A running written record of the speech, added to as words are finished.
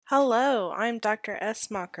Hello, I'm Dr.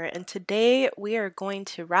 S. Mocker, and today we are going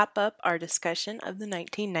to wrap up our discussion of the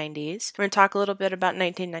 1990s. We're going to talk a little bit about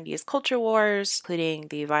 1990s culture wars, including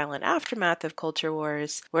the violent aftermath of culture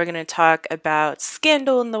wars. We're going to talk about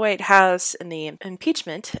scandal in the White House and the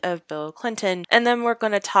impeachment of Bill Clinton, and then we're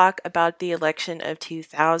going to talk about the election of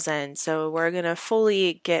 2000. So we're going to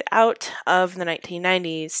fully get out of the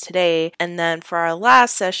 1990s today, and then for our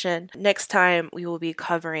last session, next time we will be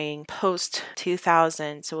covering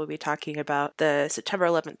post-2000. So we'll be talking about the September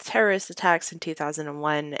 11th terrorist attacks in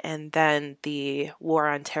 2001 and then the war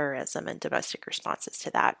on terrorism and domestic responses to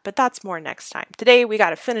that. But that's more next time. Today we got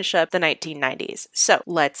to finish up the 1990s. So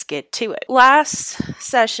let's get to it. Last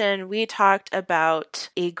session we talked about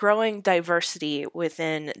a growing diversity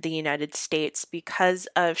within the United States because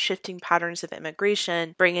of shifting patterns of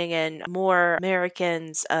immigration, bringing in more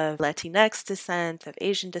Americans of Latinx descent, of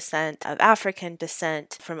Asian descent, of African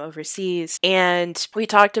descent from overseas. And we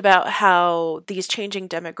talked about how these changing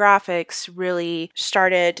demographics really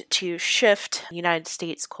started to shift United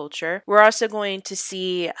States culture. We're also going to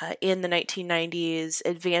see in the 1990s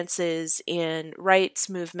advances in rights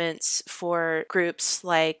movements for groups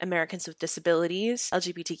like Americans with disabilities,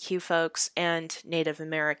 LGBTQ folks, and Native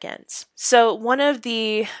Americans. So one of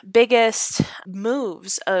the biggest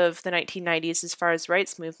moves of the 1990s as far as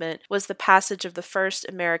rights movement was the passage of the first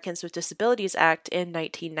Americans with Disabilities Act in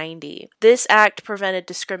 1990. This act prevented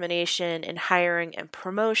discrimination in hiring and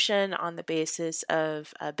promotion on the basis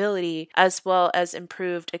of ability, as well as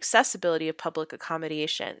improved accessibility of public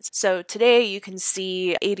accommodations. So today you can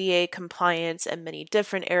see ADA compliance in many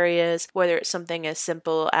different areas, whether it's something as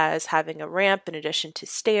simple as having a ramp in addition to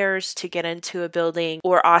stairs to get into a building,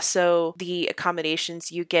 or also the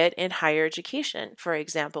accommodations you get in higher education, for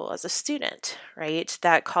example, as a student, right?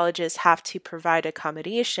 That colleges have to provide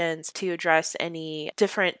accommodations to address any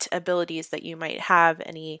different abilities that you might have,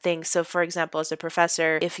 anything. So for example, as a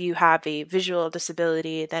professor, if you have a visual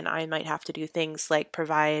disability, then I might have to do things like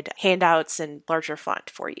provide handouts and larger font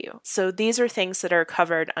for you. So these are things that are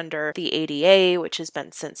covered under the ADA, which has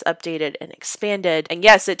been since updated and expanded. And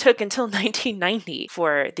yes, it took until 1990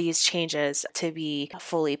 for these changes to be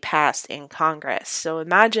fully passed in Congress. So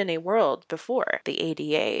imagine a world before the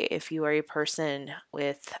ADA if you are a person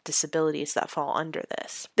with disabilities that fall under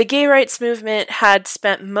this. The gay rights movement had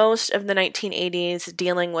spent most of the 1980s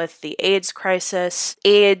dealing with the AIDS crisis.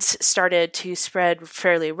 AIDS started to spread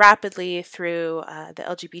fairly rapidly through the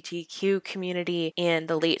LGBTQ community in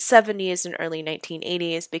the late 70s and early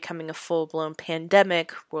 1980s, becoming a full-blown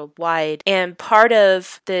pandemic worldwide. And part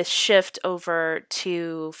of this shift over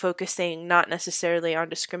to focusing not necessarily on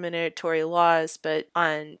discriminatory laws, but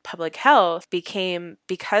on public health became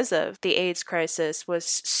because of the AIDS crisis was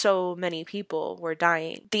so many people were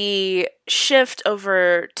dying. The shift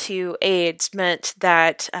over to AIDS meant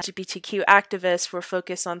that LGBTQ activists were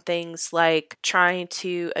focused on things like trying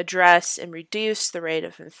to address and reduce the rate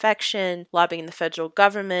of infection, lobbying the federal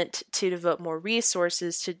government to devote more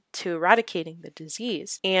resources to eradicating the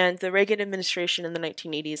disease. And the Reagan administration in the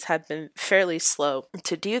 1980s had been fairly slow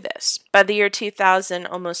to do this. By the year 2000,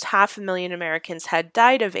 almost 500,000 Americans had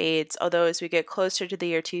died of AIDS, although as we get closer to the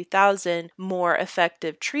year 2000, more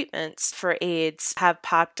effective treatments for AIDS have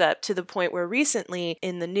popped up to the point where recently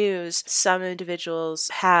in the news, some individuals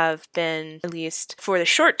have been, at least for the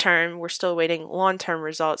short term, we're still waiting long-term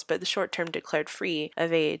results, but the short term declared free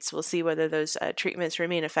of AIDS. We'll see whether those treatments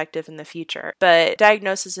remain effective in the future. But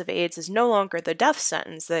diagnosis of AIDS is no longer the death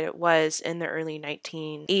sentence that it was in the early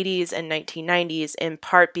 1980s and 1990s, in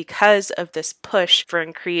part because of this push for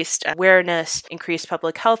increased awareness, increased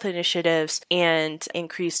public health initiatives, and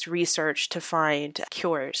increased research to find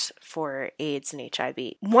cures for AIDS and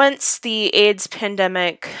HIV. Once the AIDS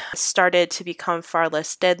pandemic started to become far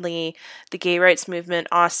less deadly, the gay rights movement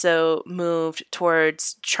also moved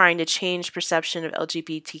towards trying to change perception of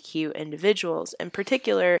LGBTQ individuals, in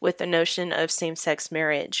particular with the notion of same-sex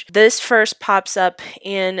marriage. This first pops up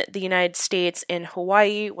in the United States in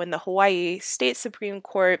Hawaii when the Hawaii State Supreme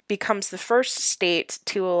Court becomes the first state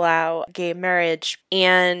to allow gay marriage,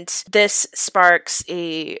 and this sparks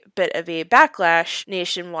a bit of a backlash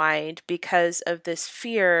nationwide because of this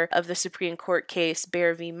fear of the Supreme Court case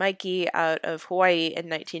Bear v. Mikey out of Hawaii in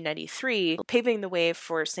 1993, paving the way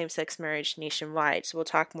for same-sex marriage nationwide. So we'll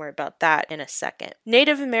talk more about that in a second.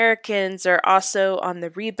 Native Americans are also on the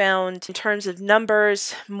rebound. In terms of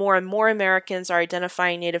numbers, more and more Americans are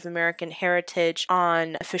identifying Native American heritage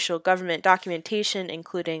on official government documentation,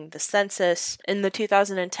 including the census. In the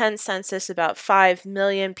 2010 census, about 5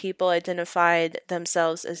 million people identified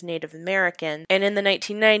themselves as Native American. And in the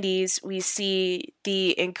 1990s, we see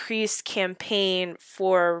the increased campaign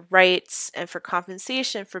for rights and for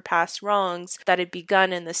compensation for past wrongs that had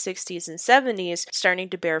begun in the 60s and 70s starting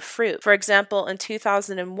to bear fruit. For example, in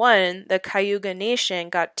 2001, the Cayuga Nation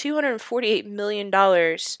got $248 million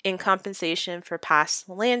in compensation for past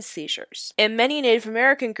land seizures. And many Native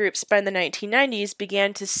American groups by the 1990s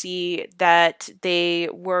began to see that they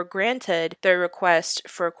were granted their request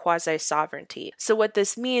for quasi-sovereignty. So what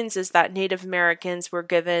this means is that Native Americans were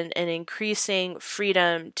given an increasing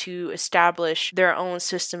freedom to establish their own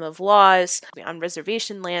system of laws on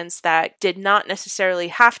reservation lands that did not necessarily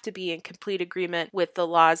have to be in complete agreement with the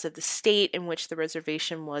laws of the state in which the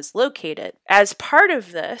reservation was located. As part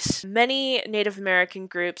of this, many Native American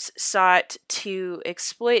groups sought to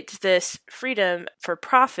exploit this freedom for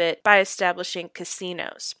profit by establishing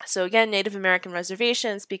casinos. So again, Native American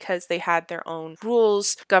reservations, because they had their own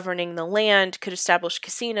rules governing the land, could establish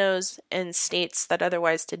casinos in states that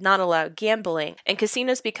otherwise did not allow gambling. And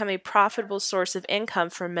casinos become a profitable source of income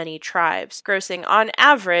for many tribes, grossing on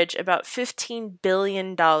average about $15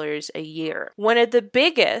 billion a year. One of the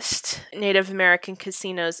biggest Native American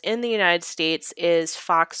casinos in the United States is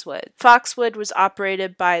Foxwood. Foxwood was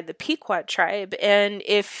operated by the Pequot tribe, and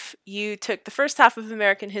if you took the first half of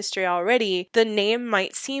American history already, the name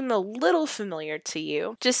might seem a little familiar to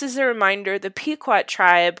you. Just as a reminder, the Pequot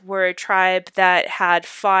tribe were a tribe that had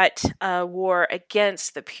fought a war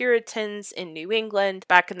against the Puritans in New England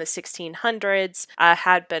back in the 1600s,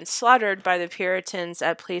 had been slaughtered by the Puritans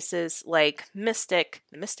at places like Mystic,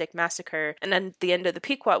 the Mystic Massacre, and then at the end of the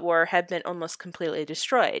Pequot War had been almost completely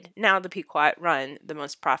destroyed. Now the Pequot run the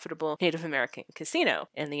most profitable Native American casino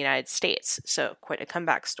in the United States, so quite a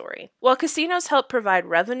comeback story. While casinos help provide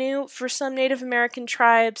revenue for some Native American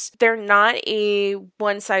tribes, they're not a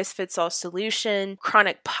one-size-fits-all solution.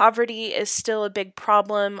 Chronic poverty is still a big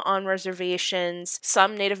problem on reservations.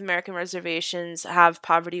 Some Native American reservations have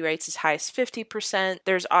poverty rates as high as 50%.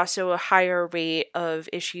 There's also a higher rate of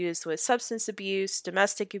issues with substance abuse,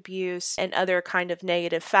 domestic abuse, and other kind of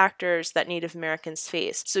negative factors that Native Americans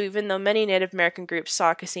face. So even though many Native American groups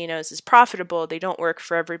saw casinos as profitable, they don't work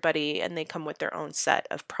for everybody and they come with their own set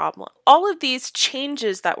of problems. All of these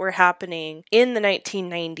changes that were happening in the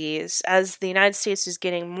 1990s as the United States is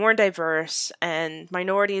getting more diverse and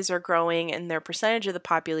minorities are growing in their percentage of the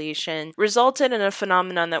population resulted in a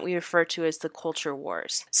phenomenon that we refer to as the culture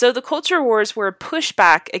wars. So the culture wars were a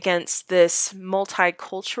pushback against this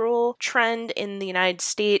multicultural trend in the United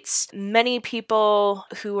States. Many people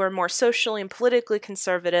who are more socially and politically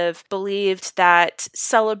conservative believed that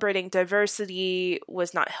celebrating diversity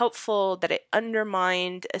was not helpful, that it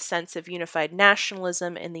undermined a sense of unified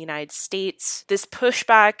nationalism in the United States. This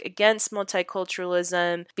pushback against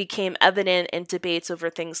multiculturalism became evident in debates over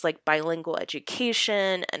things like bilingual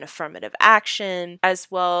education and affirmative action, as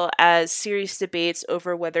well as serious debates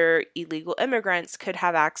over whether illegal immigrants could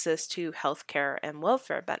have access to healthcare and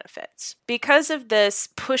welfare benefits. Because of this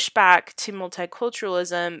pushback to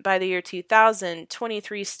multiculturalism, by the year 2000,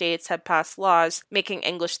 23 states had passed laws making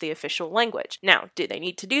English the official language. Now, do they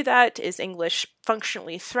need to do that? Is English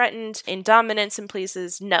functionally threatened in dominance in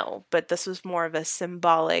places? No, but this was more of a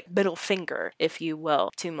symbolic middle finger, if you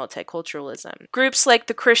will, to multiculturalism. Groups like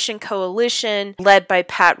the Christian Coalition, led by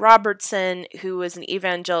Pat Robertson, who was an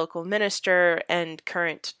evangelical minister and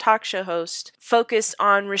current talk show host, focused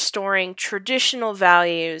on restoring traditional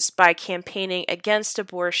values by campaigning against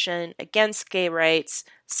abortion, against gay rights,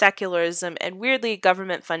 secularism, and weirdly,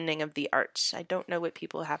 government funding of the arts. I don't know what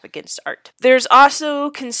people have against art. There's also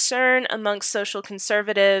concern amongst social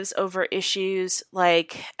conservatives over issues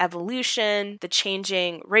like evolution, the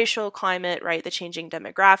changing racial climate, right, the changing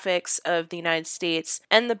demographics of the United States,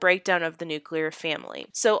 and the breakdown of the nuclear family.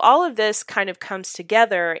 So all of this kind of comes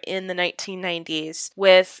together in the 1990s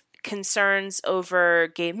with concerns over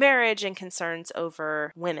gay marriage and concerns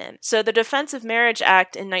over women. So the Defense of Marriage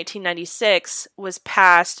Act in 1996 was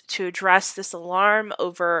passed to address this alarm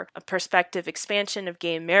over a prospective expansion of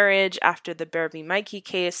gay marriage after the Bear v. Mikey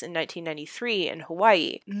case in 1993 in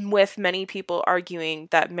Hawaii, with many people arguing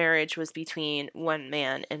that marriage was between one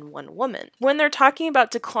man and one woman. When they're talking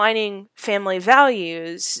about declining family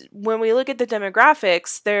values, when we look at the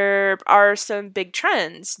demographics, there are some big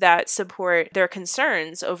trends that support their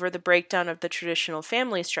concerns over the breakdown of the traditional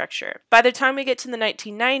family structure. By the time we get to the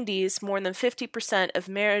 1990s, more than 50% of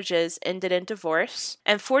marriages ended in divorce,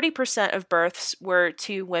 and 40% of births were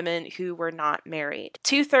to women who were not married.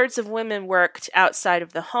 2/3 of women worked outside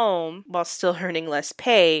of the home while still earning less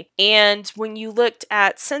pay, and when you looked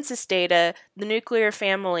at census data, the nuclear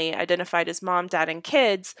family, identified as mom, dad, and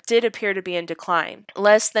kids, did appear to be in decline.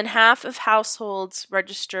 Less than half of households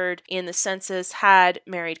registered in the census had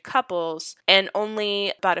married couples, and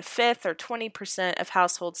only about a fifth or 20% of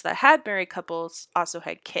households that had married couples also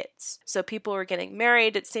had kids. So people were getting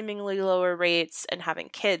married at seemingly lower rates and having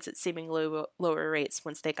kids at seemingly lower rates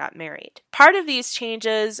once they got married. Part of these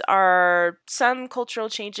changes are some cultural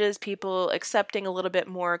changes, people accepting a little bit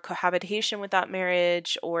more cohabitation without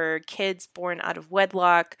marriage or kids born out of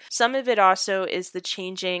wedlock. Some of it also is the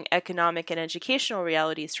changing economic and educational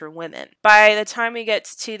realities for women. By the time we get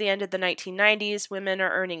to the end of the 1990s, women are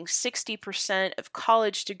earning 60% of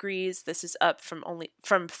college degrees. This is up from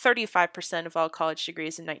 35% of all college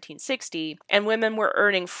degrees in 1960. And women were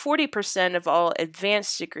earning 40% of all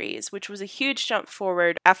advanced degrees, which was a huge jump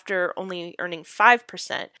forward after only earning 5%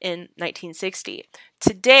 in 1960.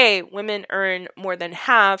 Today, women earn more than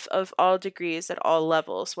half of all degrees at all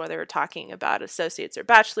levels, whether we're talking about associate's or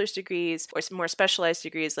bachelor's degrees, or more specialized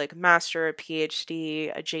degrees like a master, a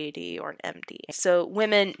PhD, a JD, or an MD. So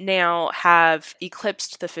women now have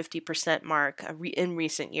eclipsed the 50% mark in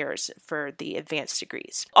recent years for the advanced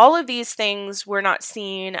degrees. All of these things were not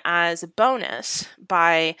seen as a bonus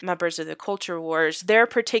by members of the culture wars. Their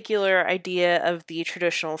particular idea of the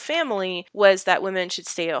traditional family was that women should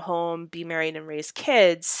stay at home, be married, and raise kids.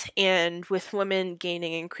 And with women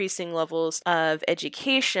gaining increasing levels of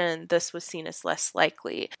education, this was seen as less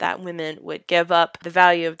likely that women would give up the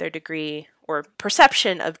value of their degree or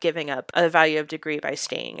perception of giving up a value of degree by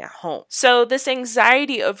staying at home. So this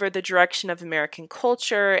anxiety over the direction of American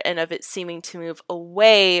culture and of it seeming to move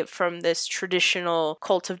away from this traditional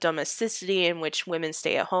cult of domesticity in which women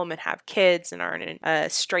stay at home and have kids and are in a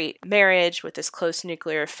straight marriage with this close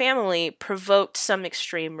nuclear family provoked some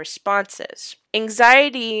extreme responses.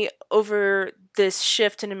 Anxiety over this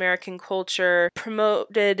shift in American culture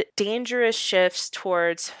promoted dangerous shifts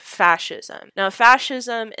towards fascism. Now,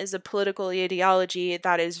 fascism is a political ideology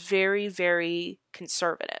that is very, very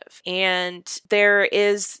conservative. And there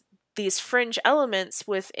is these fringe elements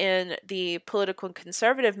within the political and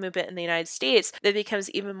conservative movement in the United States that becomes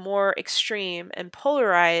even more extreme and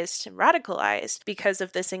polarized and radicalized because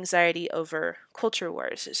of this anxiety over culture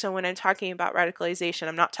wars. So when I'm talking about radicalization,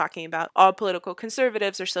 I'm not talking about all political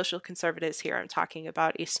conservatives or social conservatives here. I'm talking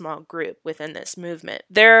about a small group within this movement.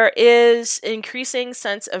 There is increasing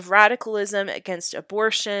sense of radicalism against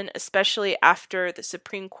abortion, especially after the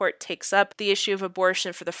Supreme Court takes up the issue of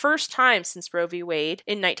abortion for the first time since Roe v. Wade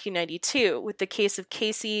in 1992 with the case of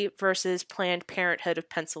Casey versus Planned Parenthood of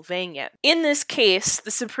Pennsylvania. In this case,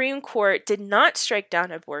 the Supreme Court did not strike down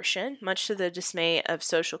abortion, much to the dismay of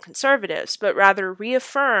social conservatives, but rather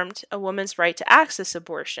reaffirmed a woman's right to access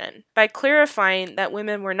abortion by clarifying that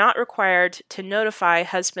women were not required to notify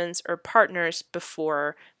husbands or partners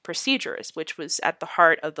before procedures, which was at the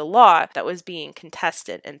heart of the law that was being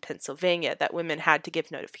contested in Pennsylvania, that women had to give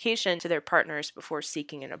notification to their partners before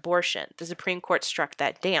seeking an abortion. The Supreme Court struck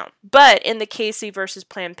that down. But in the Casey versus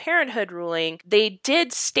Planned Parenthood ruling, they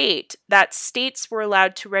did state that states were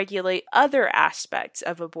allowed to regulate other aspects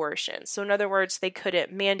of abortion. So in other words, they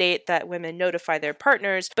couldn't mandate that women notify their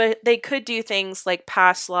partners, but they could do things like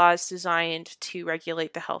pass laws designed to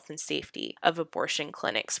regulate the health and safety of abortion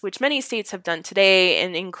clinics, which many states have done today,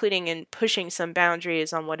 and including in pushing some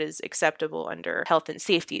boundaries on what is acceptable under health and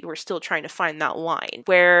safety. We're still trying to find that line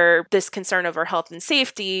where this concern over health and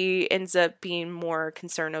safety ends up being more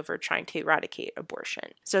concern over trying to eradicate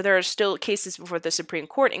abortion. So there are still cases before the Supreme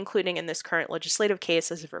Court, including in this current legislative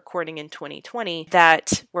case as of recording in 2020,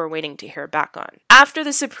 that we're waiting to hear back on. After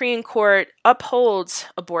the Supreme Court upholds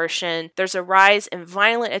abortion, there's a rise in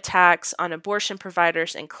violent attacks on abortion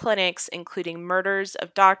providers and clinics, including murders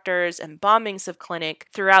of doctors and bombings of clinics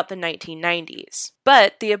throughout the 1990s.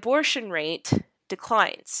 But the abortion rate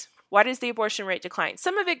declines. Why does the abortion rate decline?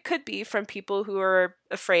 Some of it could be from people who are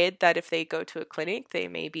afraid that if they go to a clinic, they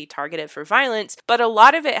may be targeted for violence, but a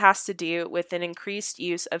lot of it has to do with an increased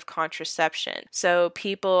use of contraception. So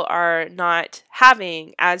people are not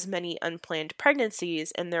having as many unplanned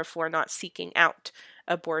pregnancies and therefore not seeking out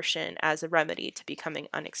abortion as a remedy to becoming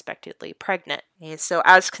unexpectedly pregnant. And so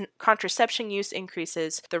as contraception use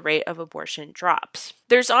increases, the rate of abortion drops.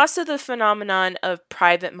 There's also the phenomenon of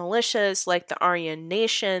private militias like the Aryan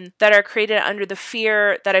Nation that are created under the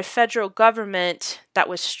fear that a federal government that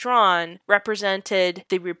was strong represented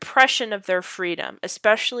the repression of their freedom,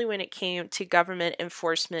 especially when it came to government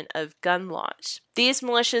enforcement of gun laws. These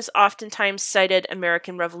militias oftentimes cited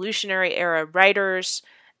American Revolutionary era writers,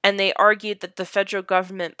 and they argued that the federal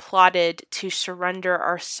government plotted to surrender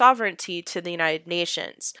our sovereignty to the United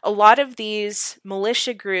Nations. A lot of these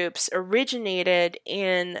militia groups originated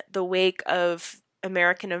in the wake of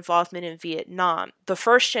American involvement in Vietnam. The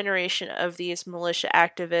first generation of these militia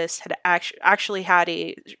activists had actually had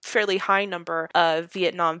a fairly high number of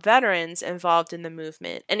Vietnam veterans involved in the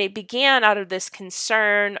movement. And it began out of this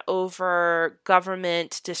concern over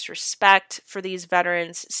government disrespect for these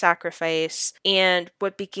veterans' sacrifice, and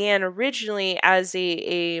what began originally as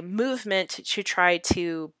a movement to try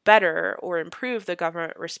to better or improve the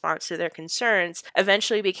government response to their concerns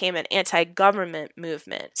eventually became an anti-government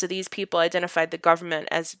movement. So these people identified the government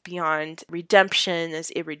as beyond redemption,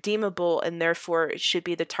 as irredeemable, and therefore it should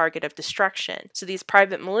be the target of destruction. So these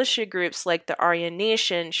private militia groups like the Aryan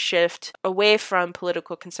Nation shift away from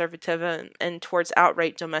political conservatism and towards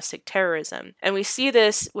outright domestic terrorism. And we see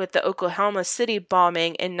this with the Oklahoma City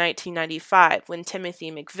bombing in 1995 when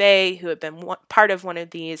Timothy McVeigh, who had been part of one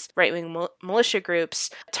of these right-wing militia groups,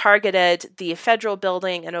 targeted the federal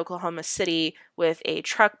building in Oklahoma City with a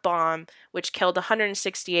truck bomb, which killed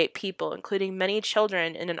 168 people, including many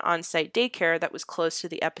children, in an on-site daycare that was close to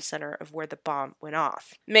the epicenter of where the bomb went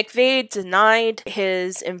off. McVeigh denied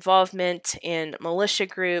his involvement in militia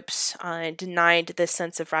groups, denied this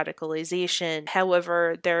sense of radicalization.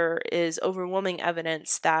 However, there is overwhelming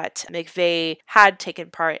evidence that McVeigh had taken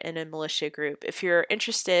part in a militia group. If you're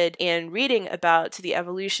interested in reading about the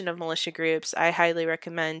evolution of militia groups, I highly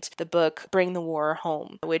recommend the book Bring the War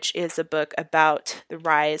Home, which is a book about the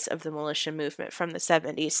rise of the militia movement from the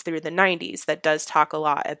 70s through the 90s that does talk a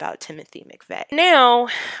lot about Timothy McVeigh. Now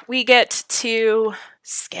we get to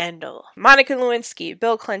scandal. Monica Lewinsky,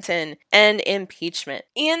 Bill Clinton, and impeachment.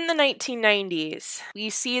 In the 1990s, we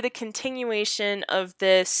see the continuation of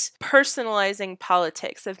this personalizing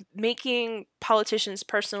politics, of making politicians'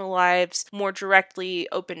 personal lives more directly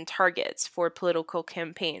open targets for political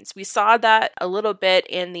campaigns. We saw that a little bit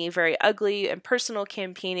in the very ugly and personal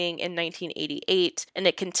campaigning in 1988, and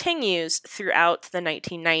it continues throughout the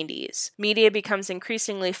 1990s. Media becomes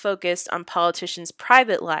increasingly focused on politicians'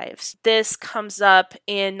 private lives. This comes up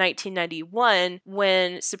in 1991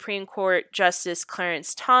 when Supreme Court Justice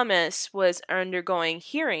Clarence Thomas was undergoing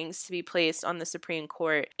hearings to be placed on the Supreme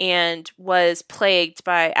Court and was plagued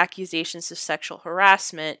by accusations of sexual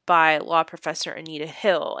harassment by law professor Anita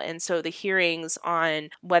Hill. And so the hearings on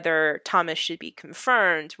whether Thomas should be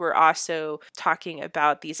confirmed were also talking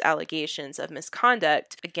about these allegations of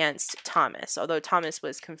misconduct against Thomas, although Thomas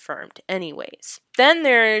was confirmed anyways. Then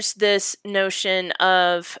there's this notion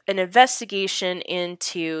of an investigation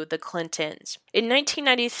into the Clintons. In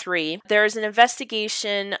 1993, there is an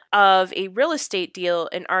investigation of a real estate deal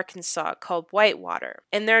in Arkansas called Whitewater.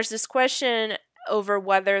 And there's this question over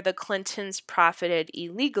whether the Clintons profited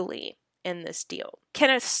illegally in this deal.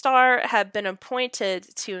 Kenneth Starr had been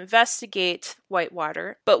appointed to investigate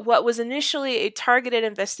Whitewater, but what was initially a targeted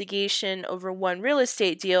investigation over one real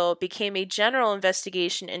estate deal became a general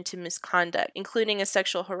investigation into misconduct, including a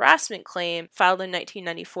sexual harassment claim filed in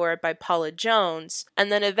 1994 by Paula Jones, and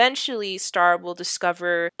then eventually Starr will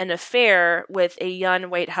discover an affair with a young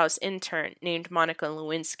White House intern named Monica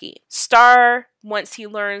Lewinsky. Starr, once he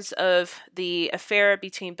learns of the affair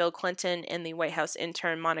between Bill Clinton and the White House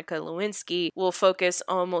intern Monica Lewinsky, will focus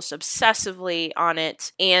almost obsessively on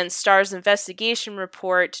it, and Starr's investigation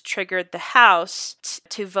report triggered the House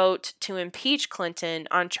to vote to impeach Clinton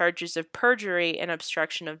on charges of perjury and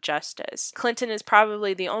obstruction of justice. Clinton is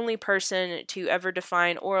probably the only person to ever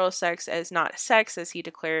define oral sex as not sex, as he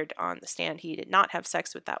declared on the stand he did not have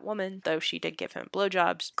sex with that woman, though she did give him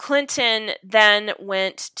blowjobs. Clinton then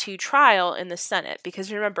went to trial in the Senate,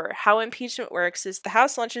 because remember, how impeachment works is the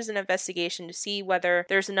House launches an investigation to see whether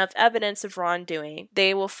there's enough evidence of wrongdoing.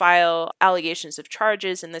 They will file allegations of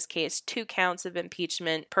charges, in this case 2 counts of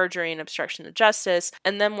impeachment, perjury, and obstruction of justice,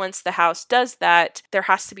 and then once the House does that, there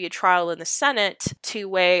has to be a trial in the Senate to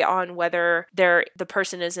weigh on whether the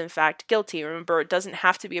person is in fact guilty. Remember, it doesn't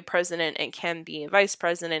have to be a president, it can be a vice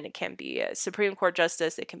president, it can be a Supreme Court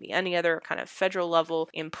justice, it can be any other kind of federal level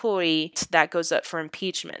employee that goes up for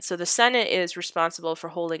impeachment. So the Senate is responsible for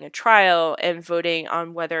holding a trial and voting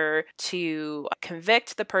on whether to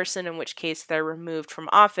convict the person, in which case they're removed from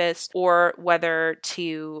office, or whether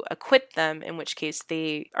to acquit them, in which case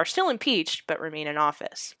they are still impeached but remain in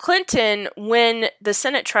office. Clinton, when the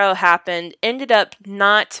Senate trial happened, ended up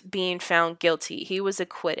not being found guilty. He was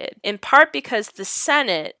acquitted, in part because the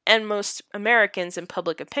Senate and most Americans in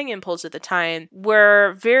public opinion polls at the time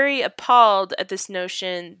were very appalled at this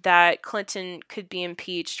notion that Clinton could be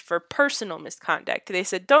impeached for personal misconduct. They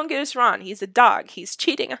said, don't get us wrong, he's a dog, he's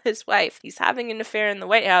cheating on his wife, he's having an affair in the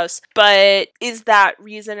White House, but is that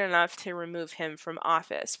reason enough to remove him from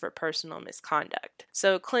office for personal misconduct.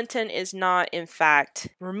 So Clinton is not, in fact,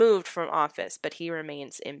 removed from office, but he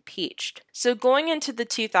remains impeached. So going into the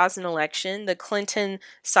 2000 election, the Clinton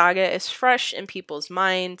saga is fresh in people's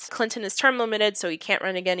minds. Clinton is term limited, so he can't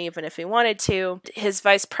run again even if he wanted to. His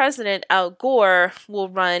vice president, Al Gore, will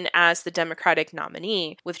run as the Democratic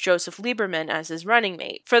nominee, with Joseph Lieberman as his running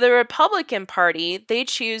mate. For the Republican Party, they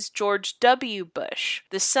choose George W. Bush,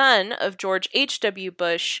 the son of George H.W.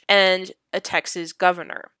 Bush and a Texas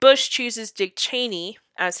governor. Bush chooses Dick Cheney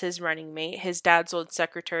as his running mate, his dad's old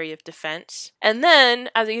Secretary of Defense. And then,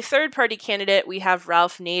 as a third-party candidate, we have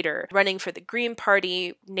Ralph Nader running for the Green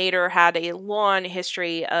Party. Nader had a long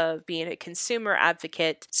history of being a consumer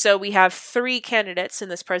advocate. So we have three candidates in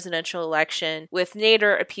this presidential election, with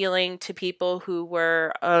Nader appealing to people who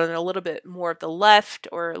were on a little bit more of the left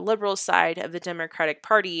or liberal side of the Democratic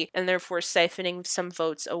Party, and therefore siphoning some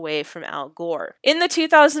votes away from Al Gore. In the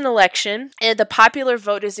 2000 election, the popular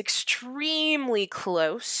vote is extremely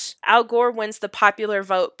close. Al Gore wins the popular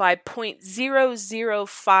vote by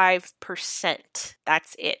 0.005%.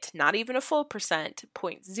 That's it. Not even a full percent.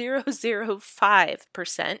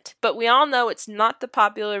 0.005%. But we all know it's not the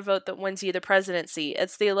popular vote that wins you the presidency.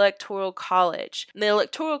 It's the Electoral College. And the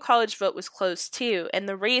Electoral College vote was close too, and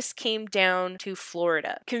the race came down to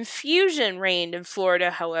Florida. Confusion reigned in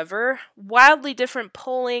Florida, however. Wildly different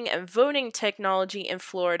polling and voting technology in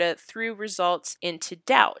Florida threw results into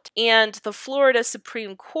doubt. And the Florida Supreme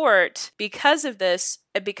Court, because of this,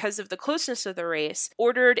 because of the closeness of the race,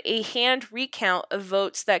 ordered a hand recount of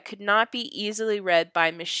votes that could not be easily read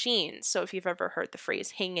by machines. So if you've ever heard the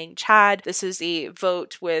phrase hanging chad, this is a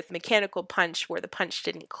vote with mechanical punch where the punch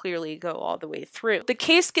didn't clearly go all the way through. The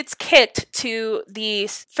case gets kicked to the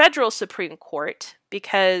federal Supreme Court,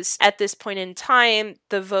 because at this point in time,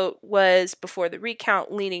 the vote was, before the recount,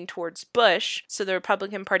 leaning towards Bush. So the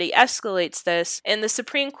Republican Party escalates this, and the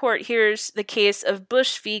Supreme Court hears the case of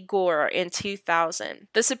Bush v. Gore in 2000.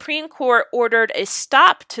 The Supreme Court ordered a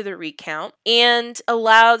stop to the recount and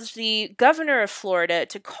allowed the governor of Florida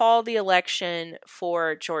to call the election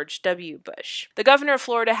for George W. Bush. The governor of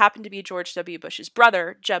Florida happened to be George W. Bush's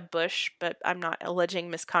brother, Jeb Bush, but I'm not alleging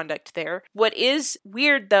misconduct there. What is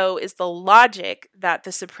weird, though, is the logic that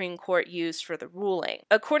the Supreme Court used for the ruling.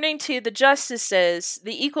 According to the justices,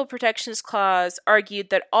 the Equal Protections Clause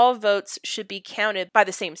argued that all votes should be counted by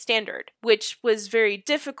the same standard, which was very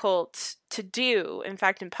difficult to do, in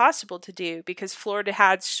fact impossible to do, because Florida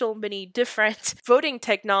had so many different voting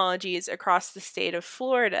technologies across the state of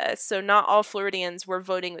Florida. So not all Floridians were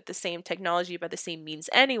voting with the same technology by the same means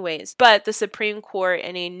anyways. But the Supreme Court,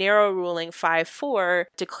 in a narrow ruling 5-4,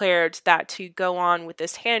 declared that to go on with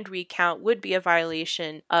this hand recount would be a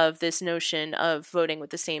violation of this notion of voting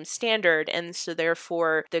with the same standard. And so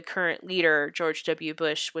therefore the current leader, George W.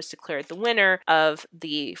 Bush, was declared the winner of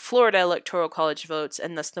the Florida Electoral College votes,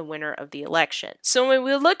 and thus the winner of the election. So when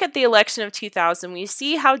we look at the election of 2000, we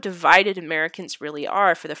see how divided Americans really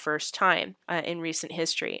are for the first time in recent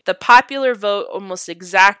history. The popular vote almost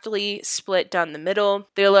exactly split down the middle.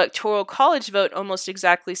 The Electoral College vote almost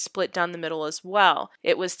exactly split down the middle as well.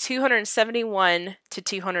 It was 271 to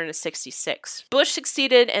 266. Bush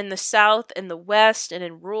succeeded in the South, in the West, and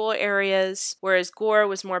in rural areas, whereas Gore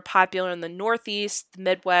was more popular in the Northeast, the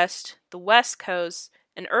Midwest, the West Coast,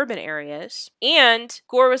 and urban areas. And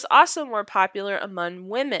Gore was also more popular among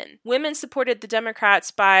women. Women supported the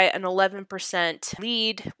Democrats by an 11%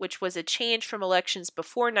 lead, which was a change from elections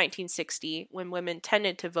before 1960, when women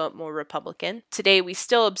tended to vote more Republican. Today, we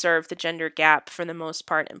still observe the gender gap for the most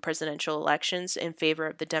part in presidential elections in favor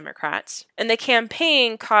of the Democrats. And the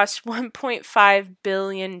campaign cost $1.5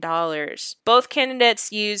 billion. Both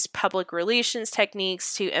candidates used public relations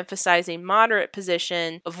techniques to emphasize a moderate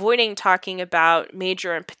position, avoiding talking about major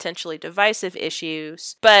and potentially divisive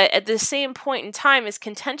issues. But at the same point in time, as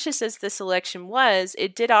contentious as this election was,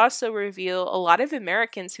 it did also reveal a lot of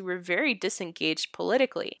Americans who were very disengaged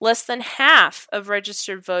politically. Less than half of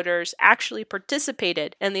registered voters actually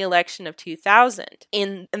participated in the election of 2000.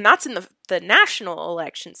 And that's in the national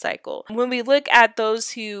election cycle. When we look at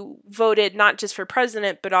those who voted not just for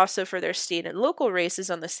president, but also for their state and local races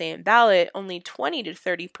on the same ballot, only 20 to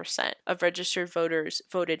 30% of registered voters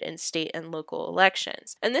voted in state and local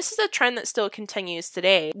elections. And this is a trend that still continues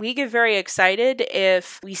today. We get very excited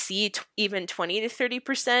if we see even 20 to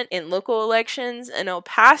 30% in local elections. In El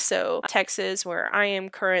Paso, Texas, where I am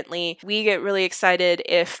currently, we get really excited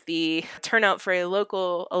if the turnout for a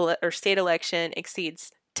local or state election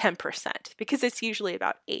exceeds 10%, because it's usually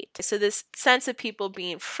about 8. So this sense of people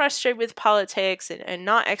being frustrated with politics and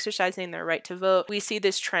not exercising their right to vote, we see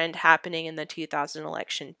this trend happening in the 2000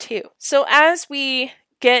 election too. So as we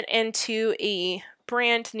get into a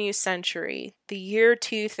brand new century, the year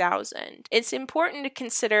 2000, it's important to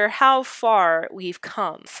consider how far we've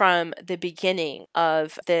come from the beginning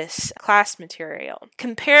of this class material.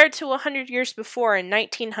 Compared to 100 years before in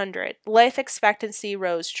 1900, life expectancy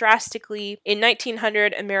rose drastically. In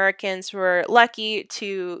 1900, Americans were lucky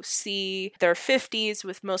to see their 50s,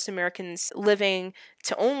 with most Americans living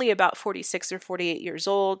to only about 46 or 48 years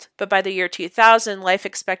old. But by the year 2000, life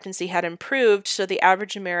expectancy had improved, so the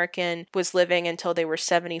average American was living until they were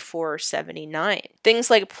 74 or 79. Things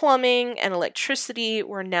like plumbing and electricity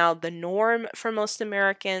were now the norm for most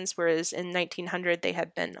Americans, whereas in 1900 they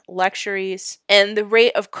had been luxuries. And the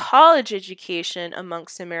rate of college education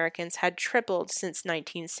amongst Americans had tripled since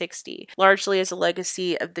 1960, largely as a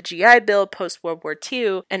legacy of the GI Bill post-World War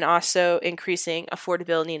II, and also increasing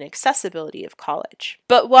affordability and accessibility of college.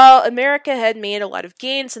 But while America had made a lot of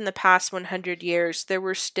gains in the past 100 years, there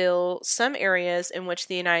were still some areas in which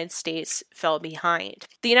the United States fell behind.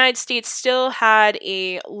 The United States still had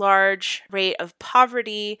a large rate of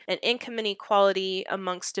poverty and income inequality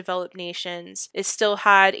amongst developed nations. It still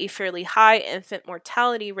had a fairly high infant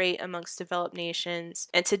mortality rate amongst developed nations.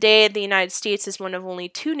 And today, the United States is one of only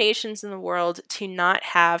 2 nations in the world to not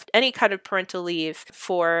have any kind of parental leave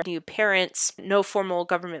for new parents, no formal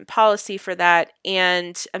government policy for that,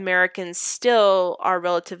 and Americans still are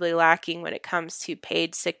relatively lacking when it comes to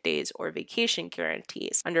paid sick days or vacation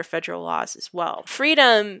guarantees under federal laws as well.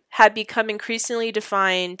 Freedom had become increasingly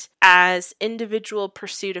defined as individual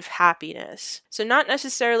pursuit of happiness. So not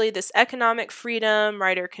necessarily this economic freedom,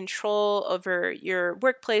 right, or control over your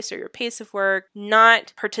workplace or your pace of work,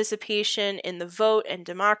 not participation in the vote and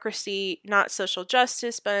democracy, not social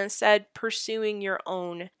justice, but instead pursuing your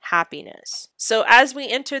own happiness. So as we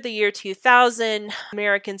enter the year 2000,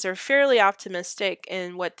 Americans are fairly optimistic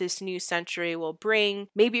in what this new century will bring.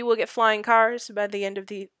 Maybe we'll get flying cars by the end of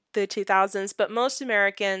the 2000s, but most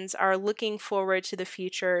Americans are looking forward to the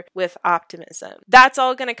future with optimism. That's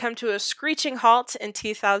all going to come to a screeching halt in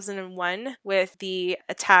 2001 with the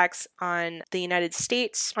attacks on the United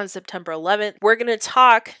States on September 11th. We're going to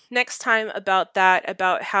talk next time about that,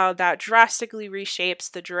 about how that drastically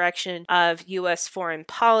reshapes the direction of U.S. foreign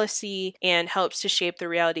policy and helps to shape the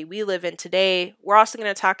reality we live in today. We're also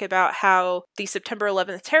going to talk about how the September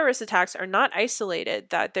 11th terrorist attacks are not isolated,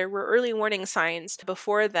 that there were early warning signs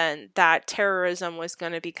before then that terrorism was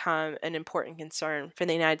going to become an important concern for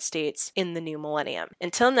the United States in the new millennium.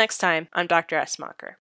 Until next time, I'm Dr. Esmacher.